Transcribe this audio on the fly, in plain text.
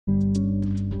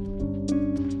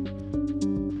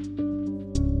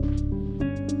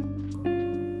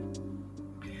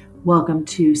Welcome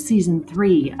to Season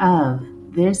 3 of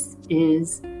This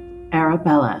is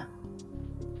Arabella,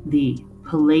 the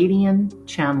Palladian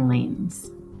Channelings.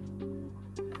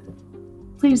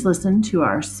 Please listen to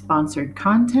our sponsored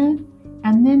content,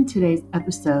 and then today's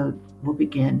episode will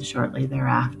begin shortly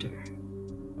thereafter.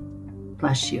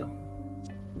 Bless you.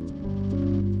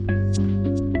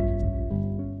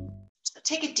 So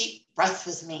take a deep breath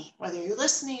with me, whether you're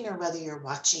listening or whether you're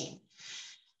watching.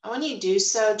 And when you do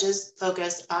so, just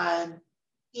focus on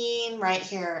being right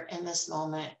here in this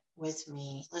moment with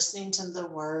me, listening to the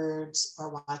words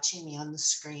or watching me on the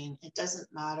screen. It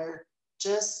doesn't matter.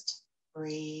 Just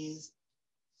breathe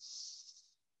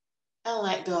and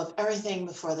let go of everything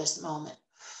before this moment.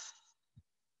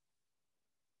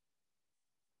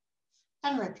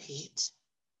 And repeat.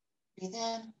 Breathe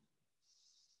in.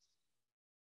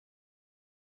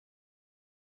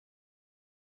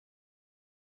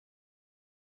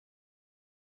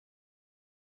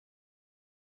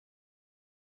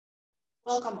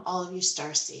 Welcome all of you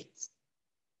star seeds.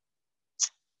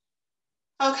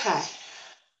 Okay.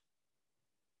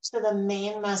 So the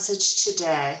main message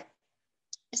today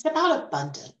is about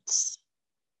abundance.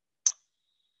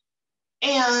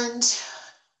 And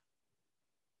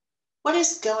what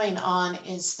is going on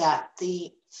is that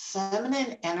the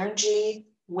feminine energy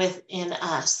within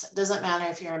us, it doesn't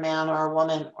matter if you're a man or a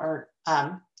woman or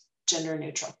gender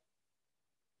neutral,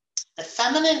 the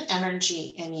feminine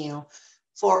energy in you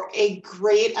for a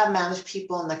great amount of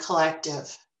people in the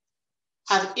collective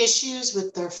have issues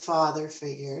with their father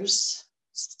figures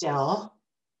still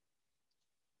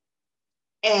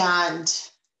and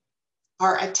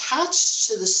are attached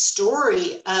to the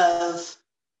story of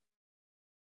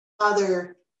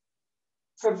father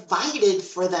provided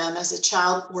for them as a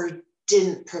child or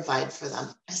didn't provide for them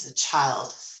as a child,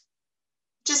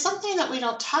 which is something that we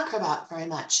don't talk about very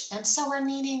much. And so we're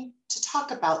needing to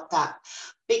talk about that,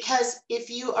 because if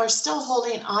you are still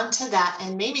holding on to that,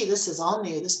 and maybe this is all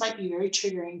new, this might be very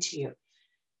triggering to you.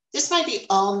 This might be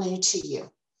all new to you.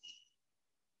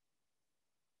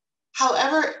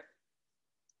 However,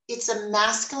 it's a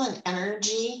masculine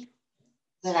energy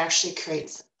that actually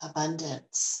creates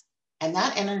abundance. And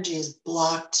that energy is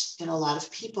blocked in a lot of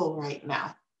people right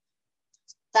now.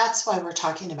 That's why we're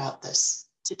talking about this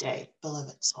today,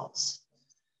 beloved souls.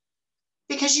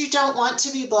 Because you don't want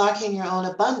to be blocking your own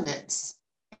abundance.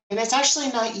 And it's actually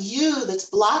not you that's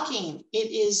blocking.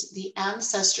 It is the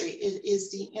ancestry. It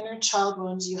is the inner child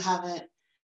wounds you haven't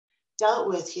dealt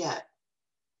with yet.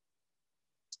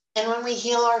 And when we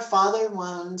heal our father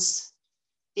wounds,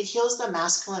 it heals the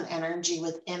masculine energy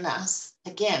within us.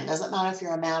 Again, doesn't matter if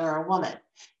you're a man or a woman.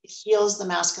 It heals the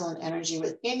masculine energy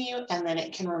within you, and then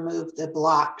it can remove the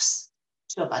blocks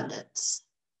to abundance.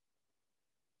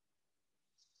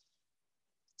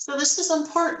 So this is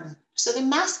important. So the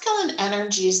masculine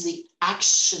energy is the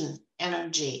action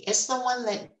energy. It's the one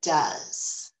that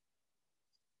does.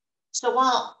 So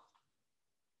while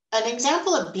an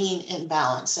example of being in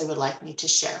balance I would like me to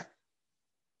share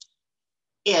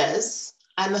is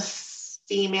I'm a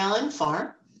female in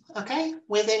form. Okay,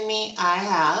 within me, I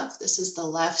have, this is the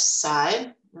left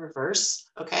side, reverse,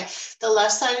 okay? The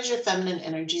left side is your feminine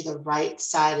energy, the right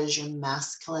side is your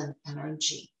masculine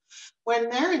energy. When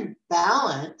they're in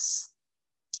balance,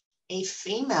 a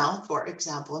female, for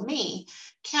example, me,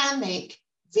 can make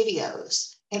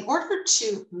videos. In order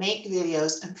to make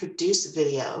videos and produce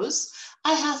videos,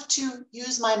 I have to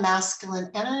use my masculine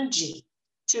energy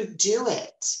to do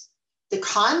it. The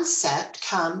concept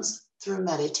comes through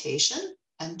meditation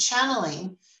and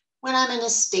channeling when I'm in a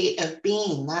state of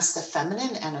being. That's the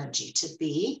feminine energy to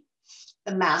be.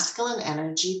 The masculine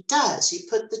energy does. You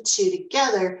put the two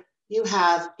together, you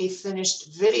have a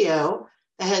finished video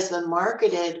that has been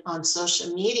marketed on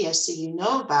social media so you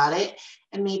know about it,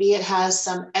 and maybe it has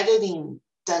some editing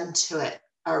done to it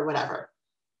or whatever.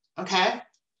 Okay?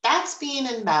 That's being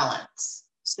in balance,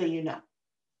 so you know.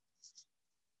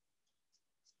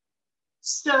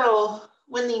 So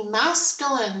when the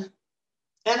masculine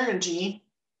energy,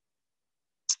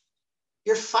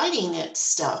 you're fighting it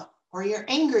still, or you're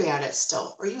angry at it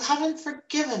still, or you haven't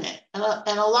forgiven it. And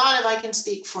a lot of, I can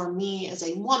speak for me as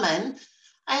a woman,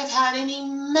 I've had an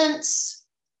immense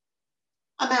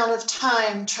amount of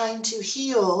time trying to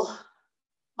heal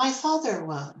my father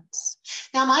wounds.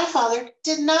 Now, my father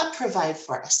did not provide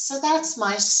for us. So that's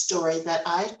my story that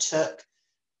I took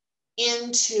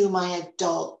into my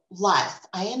adult life.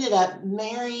 I ended up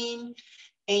marrying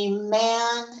a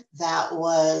man that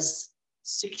was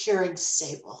secure and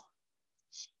stable.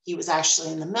 He was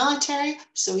actually in the military,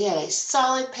 so he had a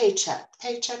solid paycheck,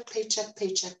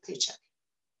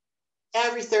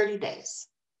 every 30 days.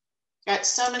 got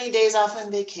so many days off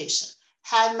on vacation,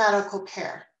 had medical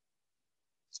care.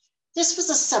 This was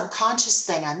a subconscious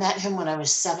thing. I met him when I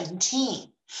was 17.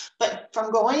 But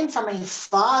from going from a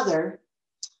father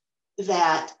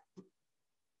that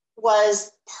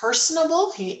was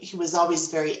personable, he was always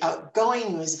very outgoing,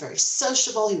 he was very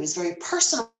sociable, he was very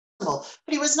personable, but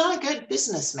he was not a good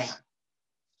businessman.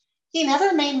 He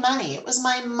never made money. It was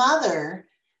my mother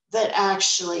that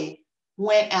actually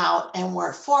went out and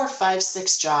worked 4, 5,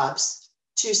 6 jobs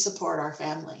to support our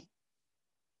family.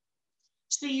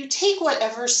 So you take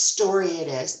whatever story it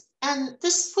is, and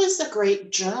this was a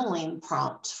great journaling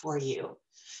prompt for you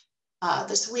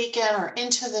this weekend or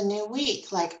into the new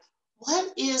week. Like,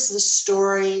 what is the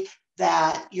story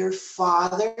that your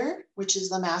father, which is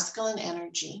the masculine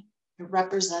energy, it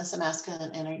represents the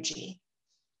masculine energy,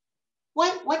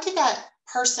 what did that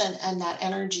person and that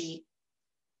energy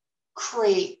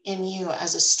create in you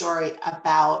as a story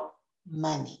about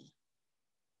money?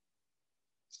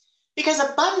 Because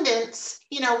abundance,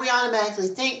 we automatically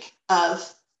think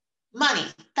of money.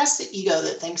 That's the ego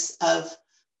that thinks of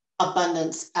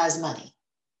abundance as money.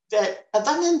 But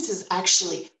abundance is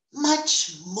actually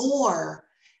much more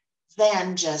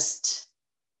than just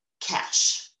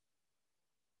cash.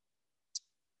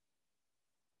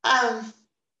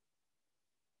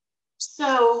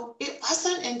 So it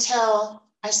wasn't until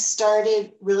I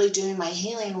started really doing my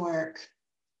healing work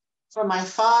for my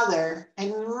father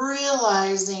and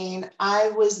realizing I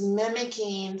was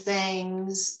mimicking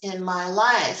things in my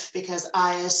life, because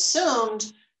I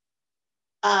assumed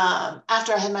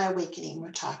after I had my awakening,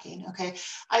 we're talking, okay,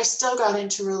 I still got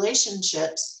into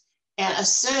relationships and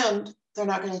assumed they're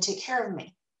not going to take care of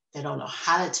me. They don't know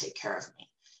how to take care of me.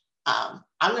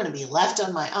 I'm going to be left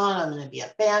on my own. I'm going to be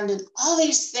abandoned. All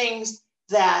these things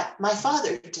that my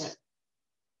father did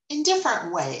in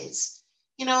different ways.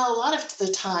 A lot of the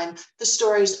time, the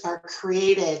stories are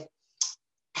created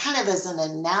kind of as an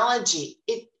analogy.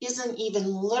 It isn't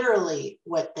even literally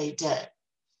what they did.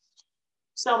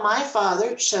 So my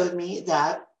father showed me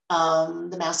that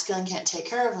the masculine can't take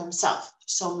care of himself.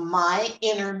 So my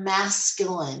inner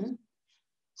masculine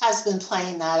has been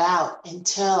playing that out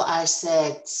until I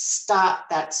said, stop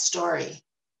that story.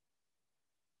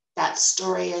 That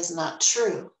story is not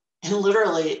true. And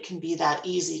literally, it can be that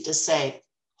easy to say,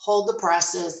 hold the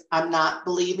presses. I'm not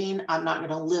believing. I'm not going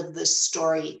to live this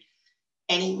story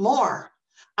anymore.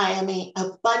 I am an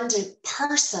abundant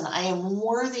person. I am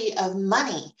worthy of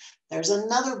money. There's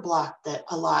another block that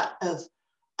a lot of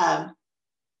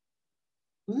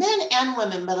men and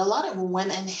women, but a lot of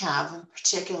women have in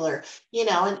particular,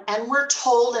 and we're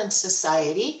told in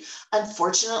society,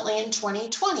 unfortunately in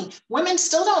 2020, women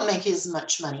still don't make as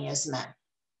much money as men.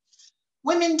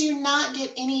 Women do not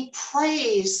get any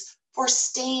praise for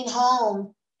staying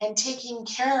home and taking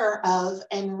care of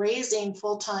and raising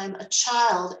full-time a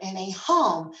child in a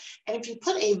home. And if you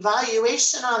put a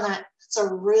valuation on that, it's a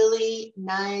really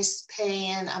nice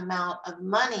paying amount of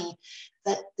money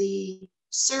that the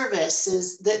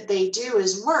services that they do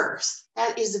is worth.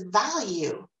 That is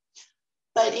value.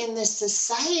 But in this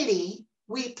society,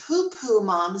 we poo-poo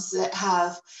moms that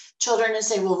have children and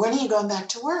say, well, when are you going back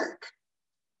to work?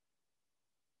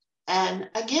 And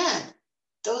again,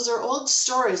 those are old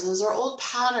stories, those are old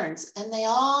patterns, and they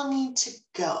all need to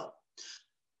go.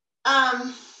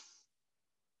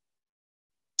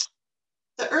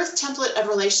 The earth template of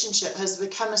relationship has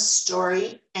become a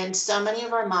story in so many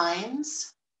of our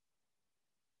minds,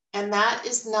 and that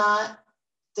is not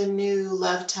the new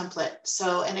love template.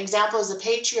 So an example is a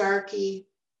patriarchy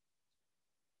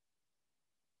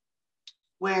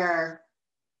where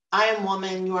I am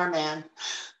woman, you are man.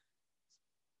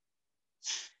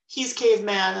 He's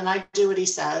caveman and I do what he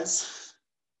says.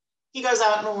 He goes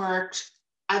out and works.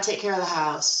 I take care of the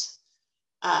house.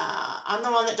 I'm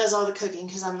the one that does all the cooking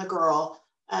because I'm the girl.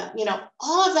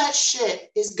 All of that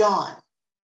shit is gone.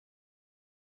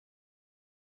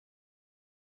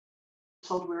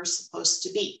 Told we were supposed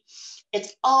to be.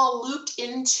 It's all looped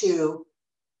into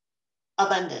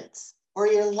abundance or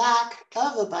your lack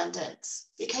of abundance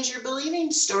because you're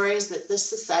believing stories that this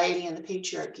society and the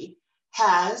patriarchy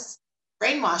has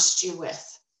brainwashed you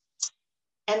with.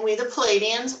 And we, the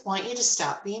Pleiadians, want you to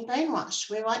stop being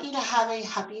brainwashed. We want you to have a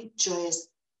happy, joyous,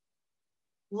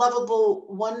 lovable,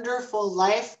 wonderful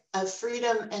life of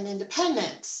freedom and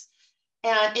independence.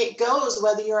 And it goes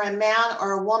whether you're a man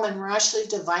or a woman. We're actually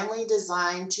divinely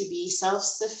designed to be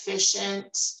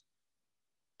self-sufficient,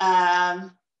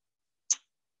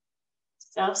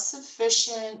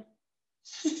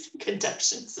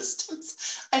 conduction systems.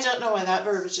 I don't know why that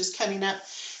verb is just coming up.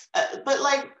 But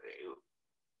like,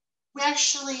 we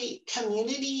actually,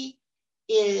 community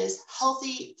is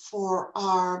healthy for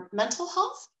our mental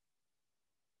health.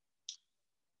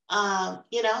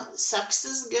 Sex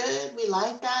is good. We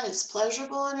like that. It's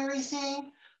pleasurable and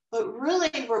everything. But really,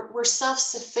 we're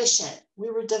self-sufficient. We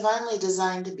were divinely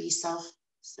designed to be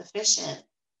self-sufficient.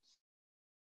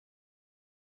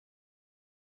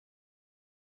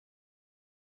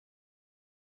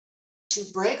 To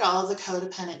break all of the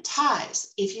codependent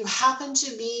ties. If you happen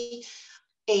to be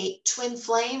a twin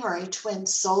flame or a twin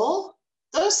soul,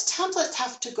 those templates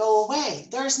have to go away.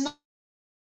 There's no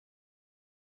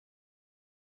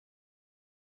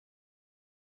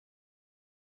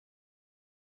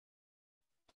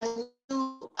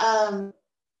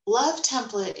love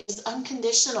template is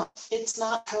unconditional. It's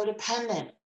not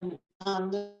codependent.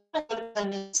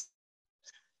 Codependence,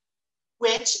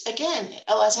 which again,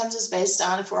 a lot of times is based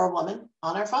on, if we're a woman,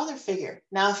 on our father figure.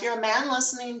 Now, if you're a man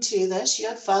listening to this, you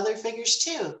have father figures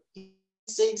too.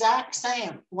 It's the exact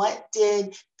same. What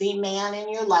did the man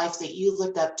in your life that you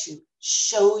looked up to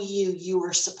show you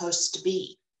were supposed to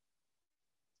be?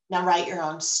 Now write your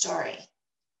own story.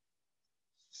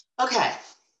 Okay,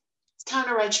 it's time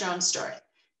to write your own story.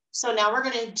 So now I'm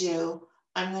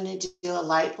going to do a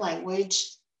light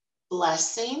language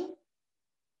blessing.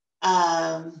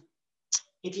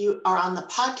 If you are on the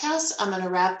podcast, I'm going to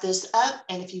wrap this up.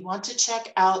 And if you want to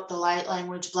check out the light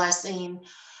language blessing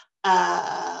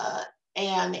and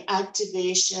the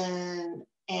activation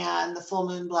and the full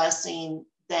moon blessing,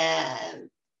 then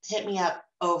hit me up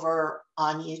over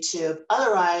on YouTube.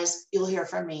 Otherwise, you'll hear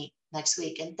from me next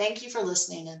week. And thank you for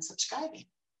listening and subscribing.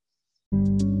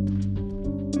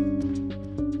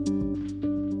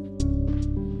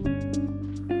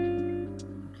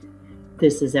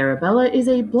 This is Arabella is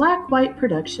a Black-White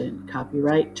production,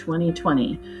 copyright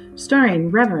 2020,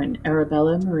 starring Reverend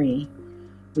Arabella Marie.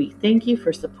 We thank you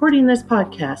for supporting this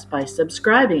podcast by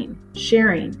subscribing,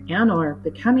 sharing, and/or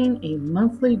becoming a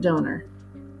monthly donor.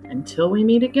 Until we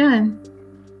meet again.